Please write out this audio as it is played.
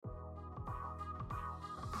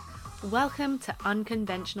Welcome to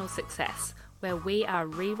Unconventional Success, where we are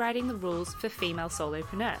rewriting the rules for female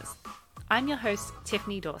solopreneurs. I'm your host,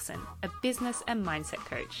 Tiffany Dawson, a business and mindset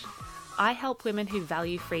coach. I help women who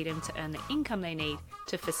value freedom to earn the income they need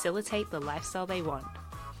to facilitate the lifestyle they want.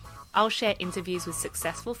 I'll share interviews with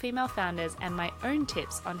successful female founders and my own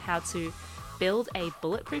tips on how to build a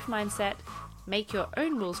bulletproof mindset, make your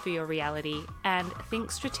own rules for your reality, and think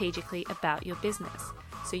strategically about your business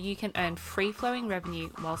so you can earn free-flowing revenue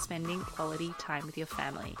while spending quality time with your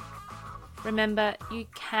family. Remember, you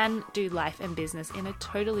can do life and business in a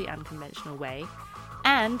totally unconventional way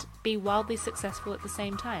and be wildly successful at the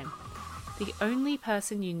same time. The only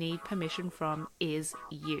person you need permission from is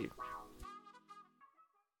you.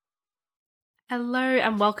 Hello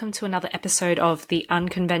and welcome to another episode of the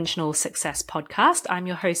Unconventional Success Podcast. I'm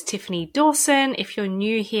your host, Tiffany Dawson. If you're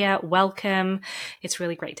new here, welcome. It's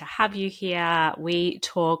really great to have you here. We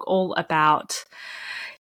talk all about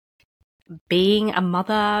being a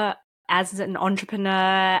mother as an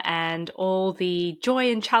entrepreneur and all the joy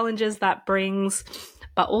and challenges that brings,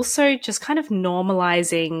 but also just kind of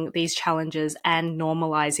normalizing these challenges and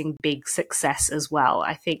normalizing big success as well.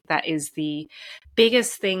 I think that is the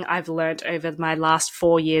biggest thing I've learned over my last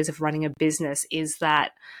 4 years of running a business is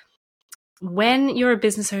that when you're a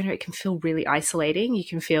business owner, it can feel really isolating. You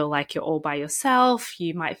can feel like you're all by yourself.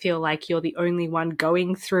 You might feel like you're the only one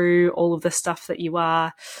going through all of the stuff that you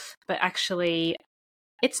are, but actually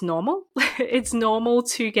it's normal. It's normal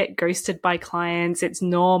to get ghosted by clients. It's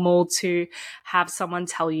normal to have someone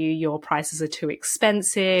tell you your prices are too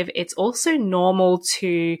expensive. It's also normal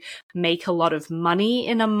to make a lot of money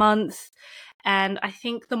in a month. And I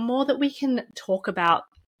think the more that we can talk about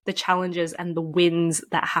the challenges and the wins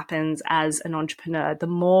that happens as an entrepreneur, the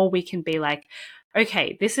more we can be like,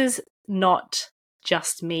 okay, this is not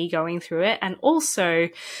just me going through it. And also,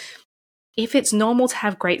 if it's normal to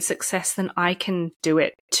have great success, then I can do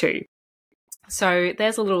it too. So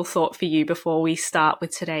there's a little thought for you before we start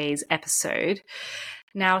with today's episode.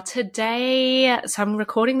 Now today, so I'm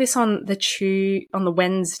recording this on the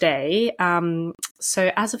Wednesday.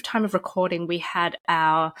 So as of time of recording, we had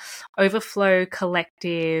our Overflow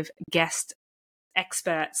Collective guest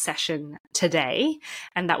expert session today,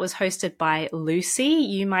 and that was hosted by Lucy.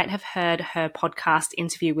 You might have heard her podcast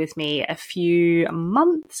interview with me a few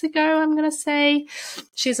months ago, I'm going to say.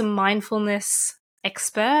 She's a mindfulness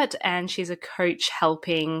expert and she's a coach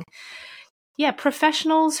helping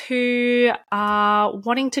professionals who are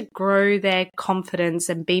wanting to grow their confidence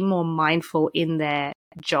and be more mindful in their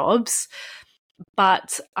jobs.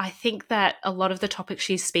 But I think that a lot of the topics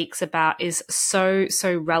she speaks about is so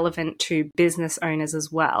relevant to business owners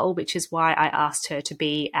as well, which is why I asked her to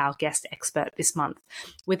be our guest expert this month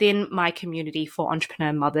within my community for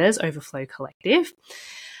entrepreneur mothers, Overflow Collective.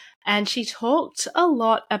 And she talked a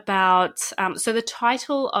lot about, so the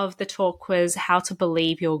title of the talk was How to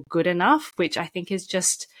Believe You're Good Enough, which I think is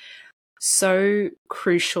just so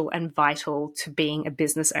crucial and vital to being a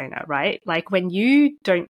business owner, right? Like when you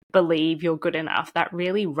don't believe you're good enough, that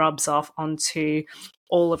really rubs off onto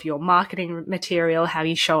all of your marketing material, how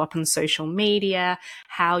you show up on social media,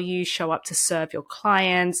 how you show up to serve your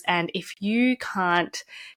clients. And if you can't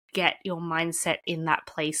get your mindset in that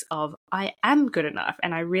place of, I am good enough,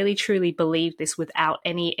 and I really truly believe this without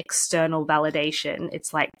any external validation,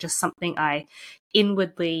 it's like just something I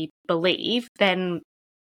inwardly believe, then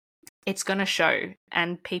it's going to show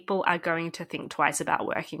and people are going to think twice about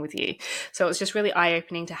working with you. So it's just really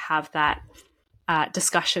eye-opening to have that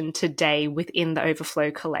discussion today within the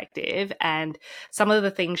Overflow Collective. And some of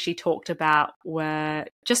the things she talked about were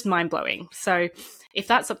just mind-blowing. So if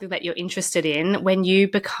that's something that you're interested in, when you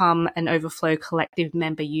become an Overflow Collective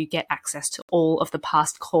member, you get access to all of the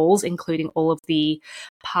past calls, including all of the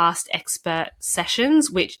past expert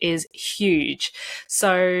sessions, which is huge.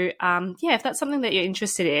 So if that's something that you're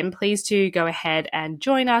interested in, please do go ahead and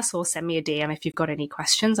join us or send me a DM if you've got any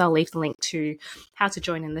questions. I'll leave the link to how to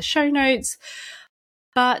join in the show notes.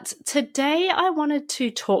 But today I wanted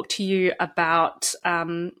to talk to you about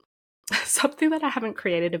something that I haven't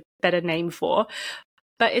created a better name for,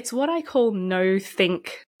 but it's what I call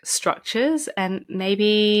no-think structures. And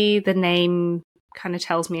maybe the name kind of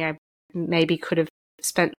tells me I maybe could have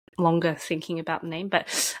spent longer thinking about the name,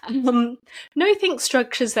 but no-think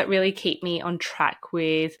structures that really keep me on track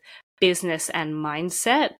with business and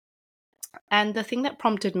mindset. And the thing that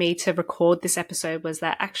prompted me to record this episode was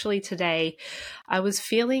that actually today I was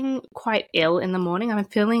feeling quite ill in the morning. I'm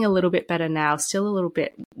feeling a little bit better now, still a little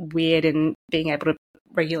bit weird in being able to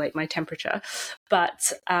regulate my temperature.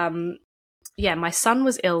 But yeah, my son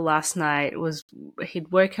was ill last night.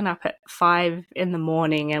 He'd woken up at 5 in the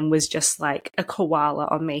morning and was just like a koala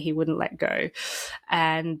on me. He wouldn't let go.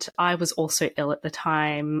 And I was also ill at the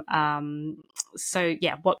time. So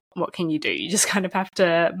yeah, what can you do? You just kind of have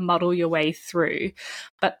to muddle your way through.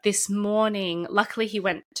 But this morning, luckily he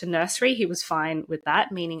went to nursery. He was fine with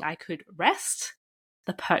that, meaning I could rest.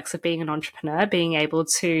 The perks of being an entrepreneur, being able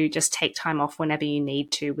to just take time off whenever you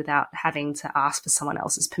need to without having to ask for someone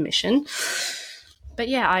else's permission. But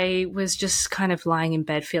yeah, I was just kind of lying in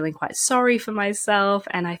bed feeling quite sorry for myself.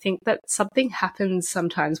 And I think that something happens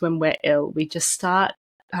sometimes when we're ill. We just start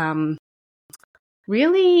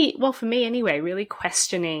really, well, for me anyway, really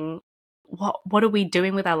questioning what are we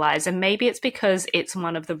doing with our lives? And maybe it's because it's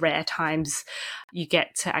one of the rare times you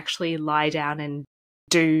get to actually lie down and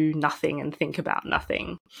do nothing and think about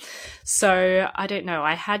nothing. So I don't know.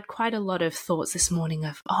 I had quite a lot of thoughts this morning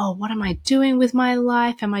of, oh, what am I doing with my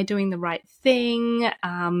life? Am I doing the right thing?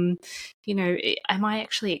 Am I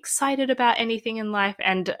actually excited about anything in life?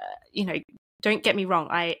 And, don't get me wrong.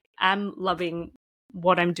 I am loving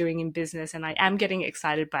what I'm doing in business and I am getting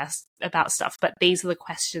excited about stuff. But these are the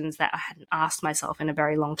questions that I hadn't asked myself in a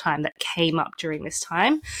very long time that came up during this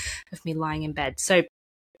time of me lying in bed. So,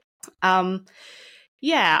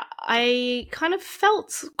 yeah, I kind of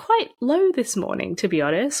felt quite low this morning, to be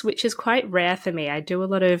honest, which is quite rare for me. I do a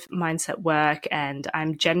lot of mindset work and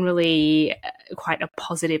I'm generally quite a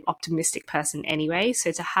positive, optimistic person anyway.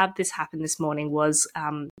 So to have this happen this morning was,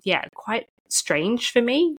 quite strange for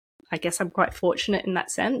me. I guess I'm quite fortunate in that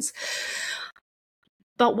sense.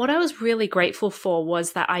 But what I was really grateful for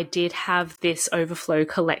was that I did have this Overflow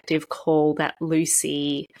Collective call that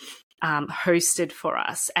Lucy hosted for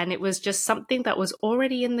us. And it was just something that was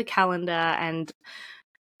already in the calendar. And,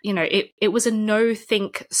 it was a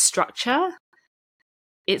no-think structure.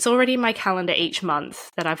 It's already in my calendar each month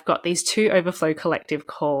that I've got these 2 Overflow Collective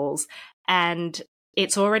calls. And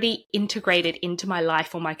it's already integrated into my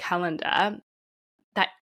life or my calendar that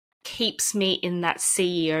keeps me in that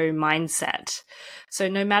CEO mindset. So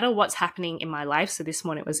no matter what's happening in my life, so this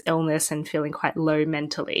morning it was illness and feeling quite low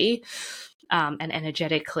mentally, and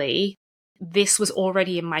energetically, this was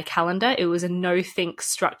already in my calendar. It was a no-think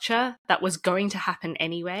structure that was going to happen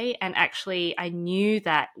anyway. And actually, I knew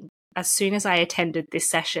that as soon as I attended this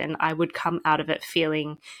session, I would come out of it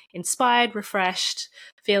feeling inspired, refreshed,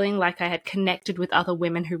 feeling like I had connected with other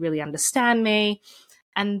women who really understand me.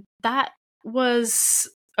 And that was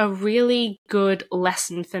a really good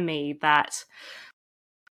lesson for me that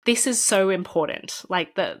this is so important.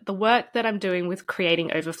 Like the work that I'm doing with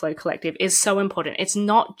creating Overflow Collective is so important. It's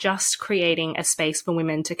not just creating a space for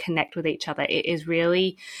women to connect with each other. It is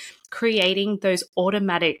really creating those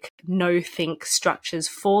automatic no-think structures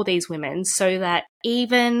for these women so that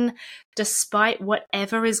even despite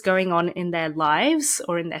whatever is going on in their lives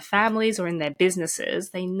or in their families or in their businesses,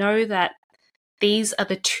 they know that these are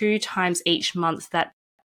the 2 times each month that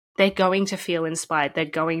they're going to feel inspired. They're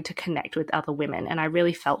going to connect with other women. And I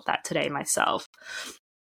really felt that today myself.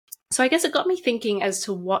 So I guess it got me thinking as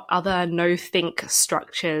to what other no-think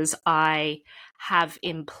structures I have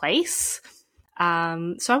in place. So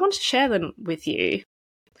I want to share them with you.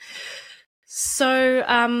 So,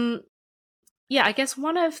 I guess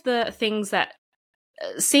one of the things that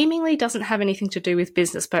seemingly doesn't have anything to do with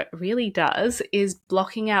business, but really does, is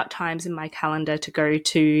blocking out times in my calendar to go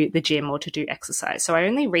to the gym or to do exercise. So I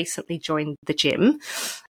only recently joined the gym,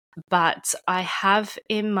 but I have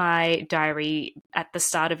in my diary at the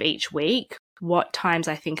start of each week what times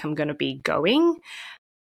I think I'm going to be going.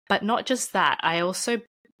 But not just that, I also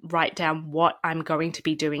write down what I'm going to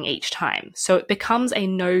be doing each time. So it becomes a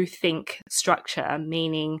no-think structure,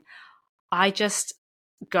 meaning I just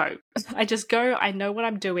go. I know what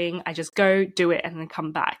I'm doing. I just go, do it, and then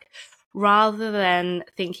come back. Rather than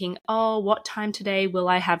thinking, oh, what time today will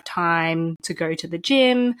I have time to go to the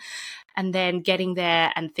gym? And then getting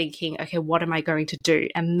there and thinking, okay, what am I going to do?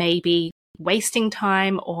 And maybe wasting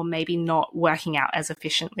time or maybe not working out as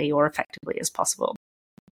efficiently or effectively as possible.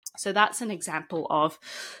 So that's an example of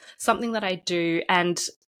something that I do. And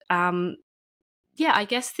I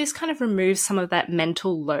guess this kind of removes some of that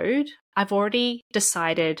mental load. I've already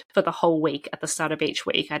decided for the whole week at the start of each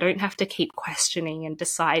week. I don't have to keep questioning and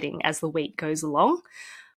deciding as the week goes along.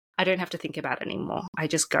 I don't have to think about it anymore. I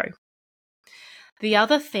just go. The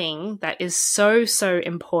other thing that is so, so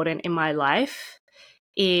important in my life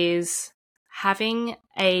is having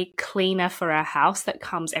a cleaner for our house that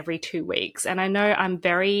comes every 2 weeks. And I know I'm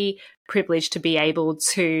very privileged to be able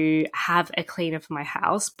to have a cleaner for my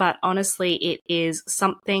house, but honestly, it is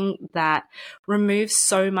something that removes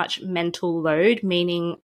so much mental load,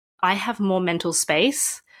 meaning I have more mental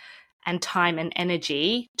space and time and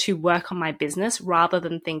energy to work on my business rather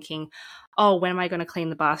than thinking, oh, when am I going to clean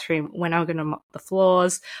the bathroom? When am I going to mop the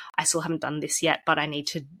floors? I still haven't done this yet, but I need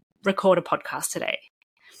to record a podcast today.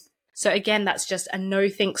 So again, that's just a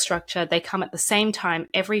no-think structure. They come at the same time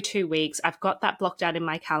every 2 weeks. I've got that blocked out in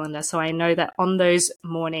my calendar. So I know that on those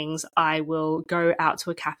mornings, I will go out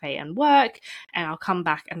to a cafe and work, and I'll come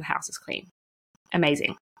back and the house is clean.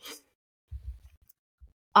 Amazing.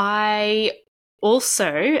 I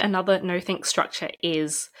also, another no-think structure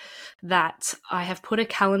is that I have put a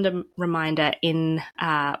calendar reminder in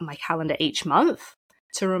my calendar each month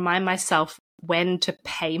to remind myself when to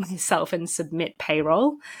pay myself and submit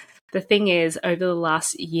payroll. The thing is, over the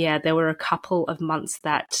last year, there were a couple of months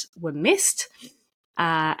that were missed,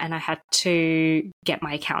 and I had to get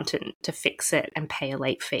my accountant to fix it and pay a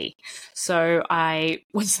late fee. So I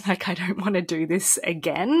was like, I don't want to do this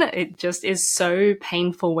again. It just is so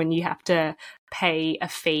painful when you have to pay a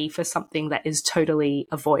fee for something that is totally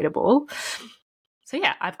avoidable. So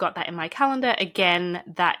yeah, I've got that in my calendar. Again,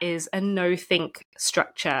 that is a no-think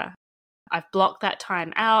structure. I've blocked that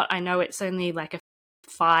time out. I know it's only like a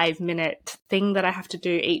 5-minute thing that I have to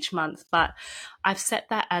do each month, but I've set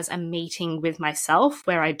that as a meeting with myself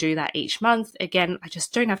where I do that each month. Again, I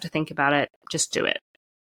just don't have to think about it, just do it.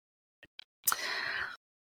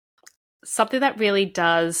 Something that really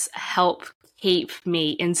does help keep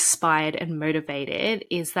me inspired and motivated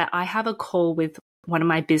is that I have a call with one of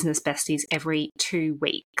my business besties every 2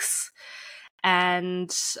 weeks.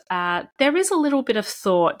 And there is a little bit of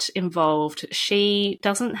thought involved. She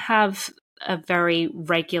doesn't have a very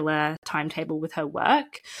regular timetable with her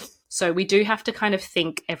work. So we do have to kind of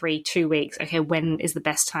think every 2 weeks, okay, when is the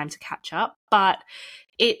best time to catch up? But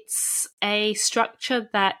it's a structure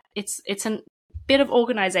that it's a bit of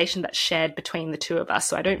organization that's shared between the two of us.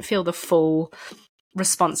 So I don't feel the full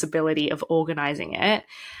responsibility of organizing it.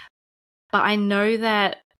 But I know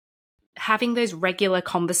that having those regular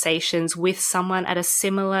conversations with someone at a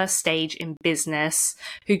similar stage in business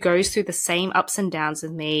who goes through the same ups and downs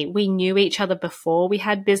as me, we knew each other before we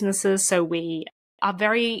had businesses, so we are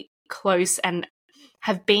very close and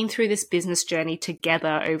have been through this business journey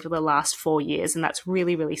together over the last 4 years, and that's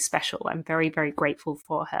really, really special. I'm very, very grateful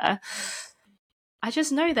for her. I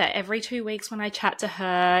just know that every 2 weeks when I chat to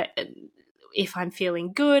her, if I'm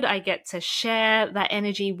feeling good, I get to share that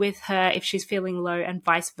energy with her if she's feeling low, and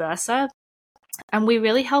vice versa. And we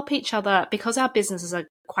really help each other because our businesses are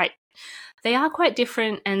quite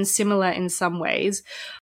different and similar in some ways.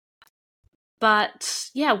 But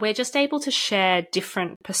yeah, we're just able to share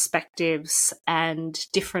different perspectives and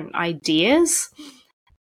different ideas.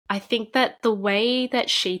 I think that the way that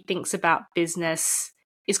she thinks about business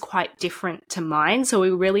is quite different to mine, so we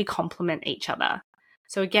really complement each other.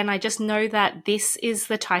 So again, I just know that this is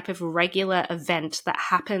the type of regular event that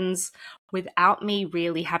happens without me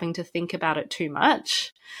really having to think about it too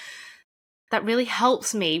much. That really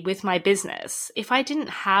helps me with my business. If I didn't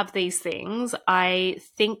have these things, I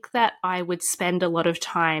think that I would spend a lot of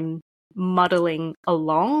time muddling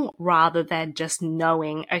along rather than just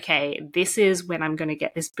knowing, okay, this is when I'm going to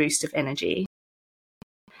get this boost of energy.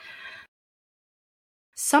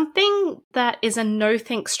 Something that is a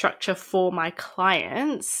no-think structure for my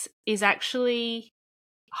clients is actually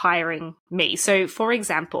hiring me. So, for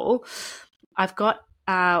example, I've got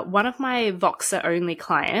one of my Voxer-only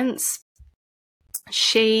clients.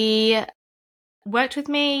 She worked with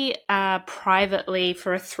me privately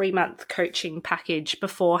for a 3-month coaching package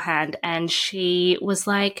beforehand, and she was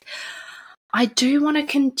like, I do want to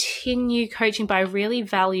continue coaching, but I really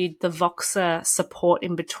valued the Voxer support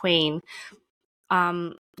in between.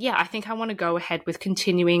 I think I want to go ahead with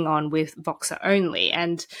continuing on with Voxer only.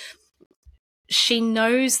 And she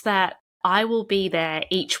knows that I will be there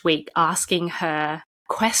each week asking her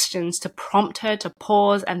questions to prompt her to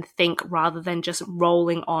pause and think rather than just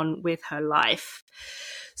rolling on with her life.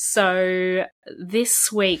 So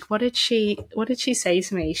this week, what did she say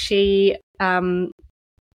to me? She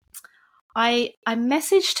I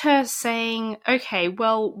messaged her saying, okay,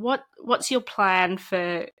 well, what's your plan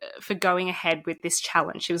for going ahead with this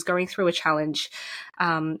challenge? She was going through a challenge.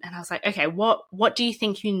 And I was like, okay, what do you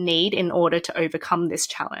think you need in order to overcome this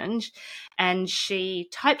challenge? And she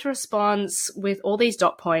typed a response with all these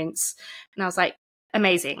dot points. And I was like,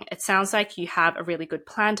 amazing. It sounds like you have a really good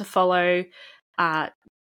plan to follow.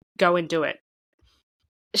 Go and do it.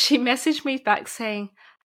 She messaged me back saying,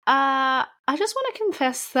 I just want to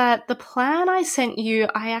confess that the plan I sent you,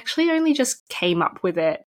 I actually only just came up with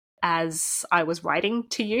it as I was writing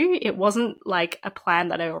to you. It wasn't like a plan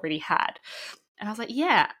that I already had. And I was like,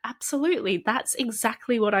 yeah, absolutely. That's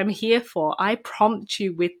exactly what I'm here for. I prompt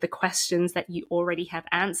you with the questions that you already have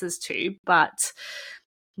answers to, but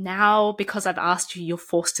now because I've asked you, you're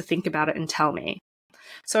forced to think about it and tell me.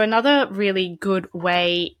 So another really good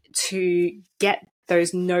way to get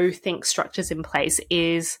those no-think structures in place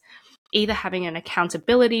is either having an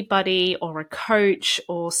accountability buddy or a coach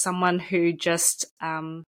or someone who just,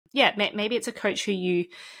 maybe it's a coach who you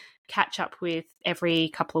catch up with every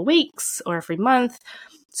couple of weeks or every month.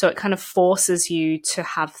 So it kind of forces you to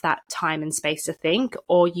have that time and space to think,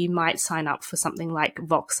 or you might sign up for something like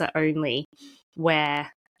Voxer Only,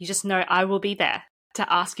 where you just know I will be there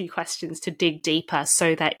to ask you questions, to dig deeper,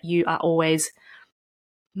 so that you are always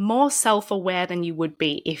more self-aware than you would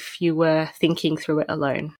be if you were thinking through it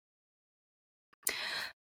alone.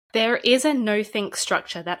 There is a no-think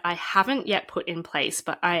structure that I haven't yet put in place,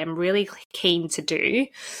 but I am really keen to do.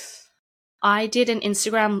 I did an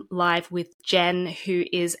Instagram live with Jen, who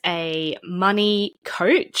is a money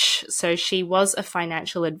coach. So she was a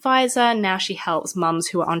financial advisor. Now she helps mums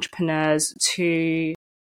who are entrepreneurs to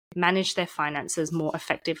manage their finances more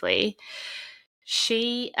effectively.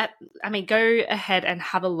 Go ahead and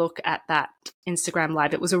have a look at that Instagram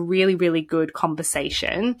live. It was a really, really good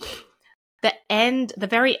conversation. The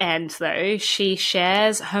very end, though, she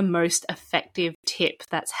shares her most effective tip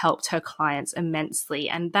that's helped her clients immensely.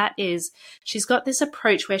 And that is, she's got this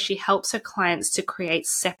approach where she helps her clients to create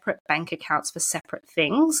separate bank accounts for separate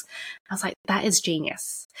things. I was like, that is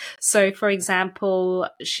genius. So, for example,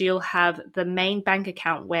 she'll have the main bank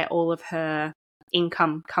account where all of her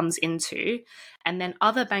income comes into, and then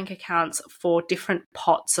other bank accounts for different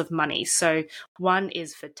pots of money. So one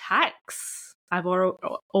is for tax. I've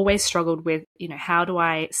always struggled with, how do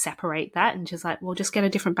I separate that? And she's like, well, just get a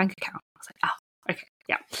different bank account. I was like, oh, okay,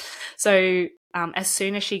 yeah. So as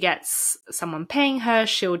soon as she gets someone paying her,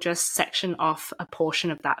 she'll just section off a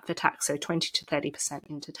portion of that for tax, so 20 to 30%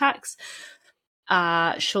 into tax.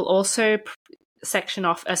 She'll also section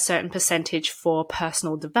off a certain percentage for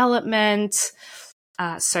personal development.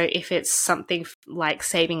 So if it's something like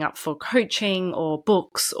saving up for coaching or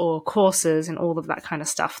books or courses and all of that kind of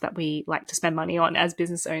stuff that we like to spend money on as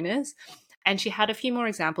business owners. And she had a few more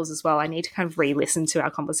examples as well. I need to kind of re-listen to our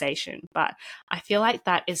conversation. But I feel like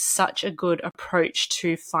that is such a good approach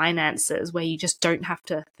to finances where you just don't have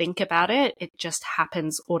to think about it. It just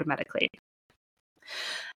happens automatically.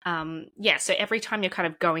 So every time you're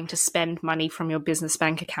kind of going to spend money from your business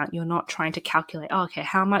bank account, you're not trying to calculate,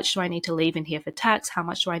 how much do I need to leave in here for tax? How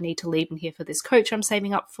much do I need to leave in here for this coach I'm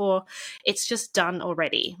saving up for? It's just done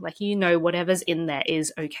already. Like, whatever's in there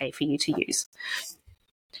is okay for you to use.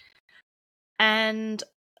 And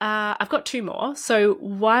I've got two more. So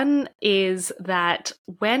one is that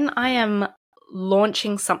when I am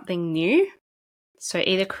launching something new, so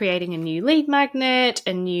either creating a new lead magnet,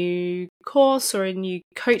 a new course, or a new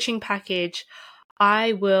coaching package,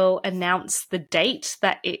 I will announce the date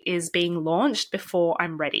that it is being launched before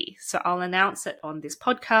I'm ready. So I'll announce it on this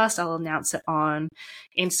podcast. I'll announce it on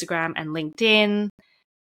Instagram and LinkedIn,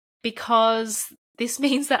 because this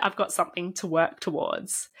means that I've got something to work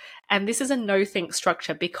towards. And this is a no-think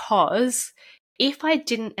structure, because if I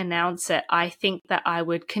didn't announce it, I think that I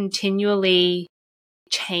would continually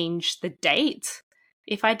change the date.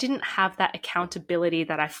 If I didn't have that accountability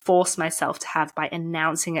that I force myself to have by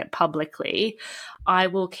announcing it publicly, I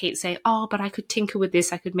will keep saying, but I could tinker with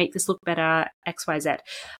this, I could make this look better, XYZ.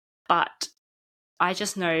 But I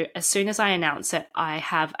just know as soon as I announce it, I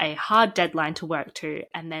have a hard deadline to work to,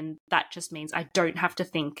 and then that just means I don't have to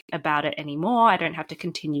think about it anymore. I don't have to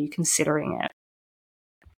continue considering it.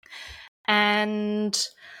 And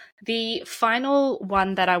the final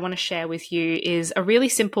one that I want to share with you is a really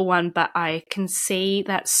simple one, but I can see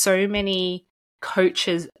that so many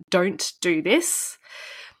coaches don't do this,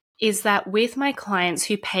 is that with my clients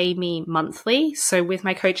who pay me monthly, so with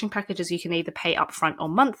my coaching packages, you can either pay upfront or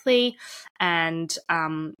monthly, and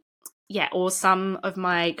or some of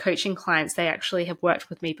my coaching clients, they actually have worked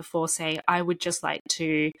with me before, say, I would just like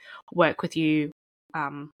to work with you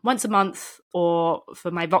once a month, or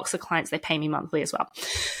for my Voxer clients, they pay me monthly as well.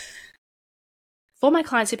 For my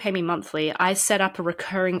clients who pay me monthly, I set up a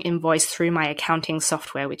recurring invoice through my accounting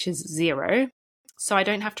software, which is Xero, so I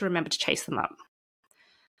don't have to remember to chase them up.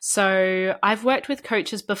 So I've worked with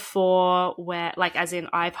coaches before where, as in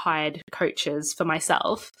I've hired coaches for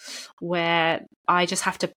myself, where I just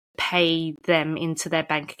have to pay them into their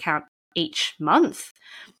bank account each month.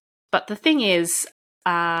 But the thing is,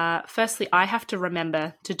 firstly, I have to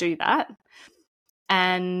remember to do that.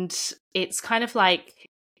 And it's kind of like,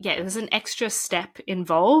 there's an extra step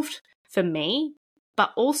involved for me,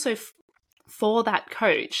 but also for that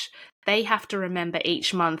coach, they have to remember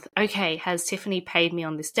each month, okay, has Tiffany paid me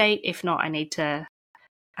on this date? If not, I need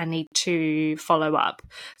to follow up.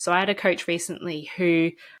 So I had a coach recently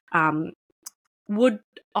who would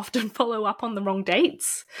often follow up on the wrong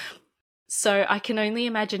dates. So I can only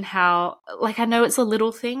imagine how, like, I know it's a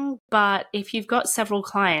little thing, but if you've got several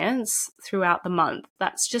clients throughout the month,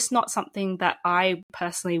 that's just not something that I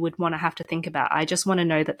personally would want to have to think about. I just want to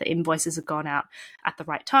know that the invoices have gone out at the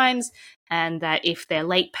right times, and that if they're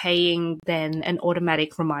late paying, then an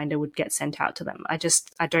automatic reminder would get sent out to them. I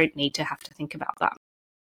don't need to have to think about that.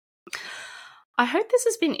 I hope this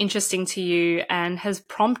has been interesting to you and has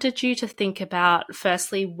prompted you to think about,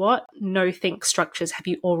 firstly, what no-think structures have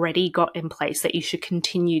you already got in place that you should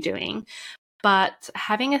continue doing, but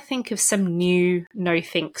having a think of some new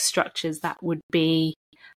no-think structures that would be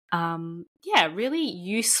really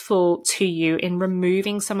useful to you in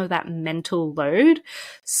removing some of that mental load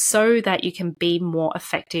so that you can be more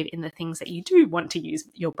effective in the things that you do want to use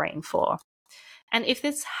your brain for. And if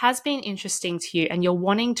this has been interesting to you and you're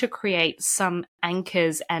wanting to create some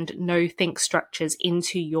anchors and no-think structures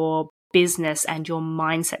into your business and your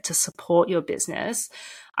mindset to support your business,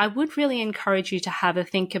 I would really encourage you to have a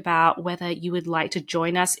think about whether you would like to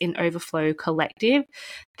join us in Overflow Collective.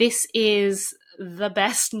 This is the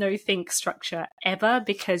best no-think structure ever,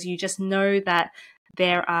 because you just know that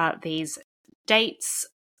there are these dates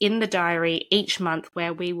in the diary each month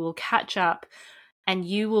where we will catch up, and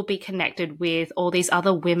you will be connected with all these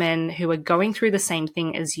other women who are going through the same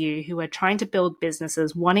thing as you, who are trying to build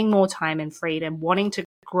businesses, wanting more time and freedom, wanting to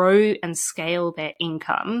grow and scale their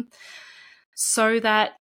income, so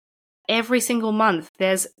that every single month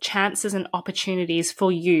there's chances and opportunities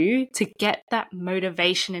for you to get that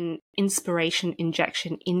motivation and inspiration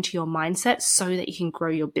injection into your mindset so that you can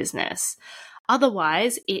grow your business.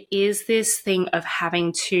 Otherwise, it is this thing of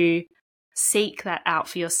having to seek that out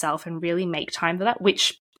for yourself and really make time for that,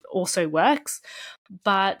 which also works.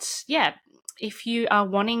 But yeah, if you are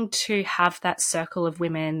wanting to have that circle of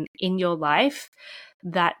women in your life,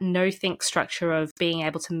 that no-think structure of being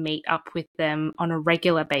able to meet up with them on a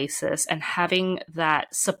regular basis and having that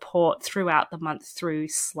support throughout the month through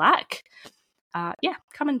Slack,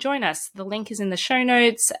 come and join us. The link is in the show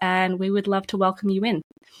notes and we would love to welcome you in.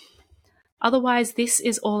 Otherwise, this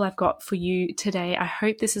is all I've got for you today. I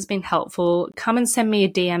hope this has been helpful. Come and send me a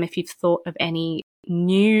DM if you've thought of any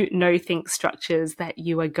new no-think structures that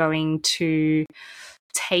you are going to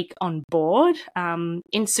take on board.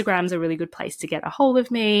 Instagram's a really good place to get a hold of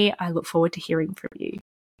me. I look forward to hearing from you.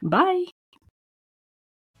 Bye.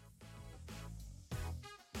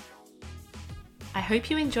 I hope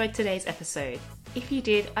you enjoyed today's episode. If you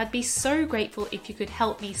did, I'd be so grateful if you could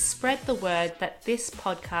help me spread the word that this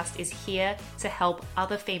podcast is here to help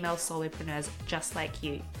other female solopreneurs just like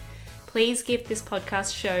you. Please give this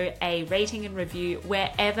podcast show a rating and review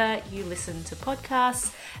wherever you listen to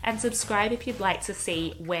podcasts, and subscribe if you'd like to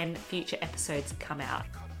see when future episodes come out.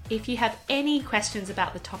 If you have any questions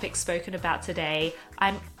about the topic spoken about today,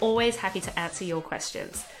 I'm always happy to answer your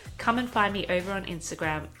questions. Come and find me over on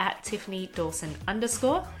Instagram at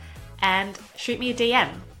 @TiffanyDawson_ and shoot me a DM.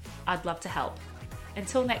 I'd love to help.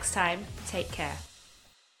 Until next time, take care.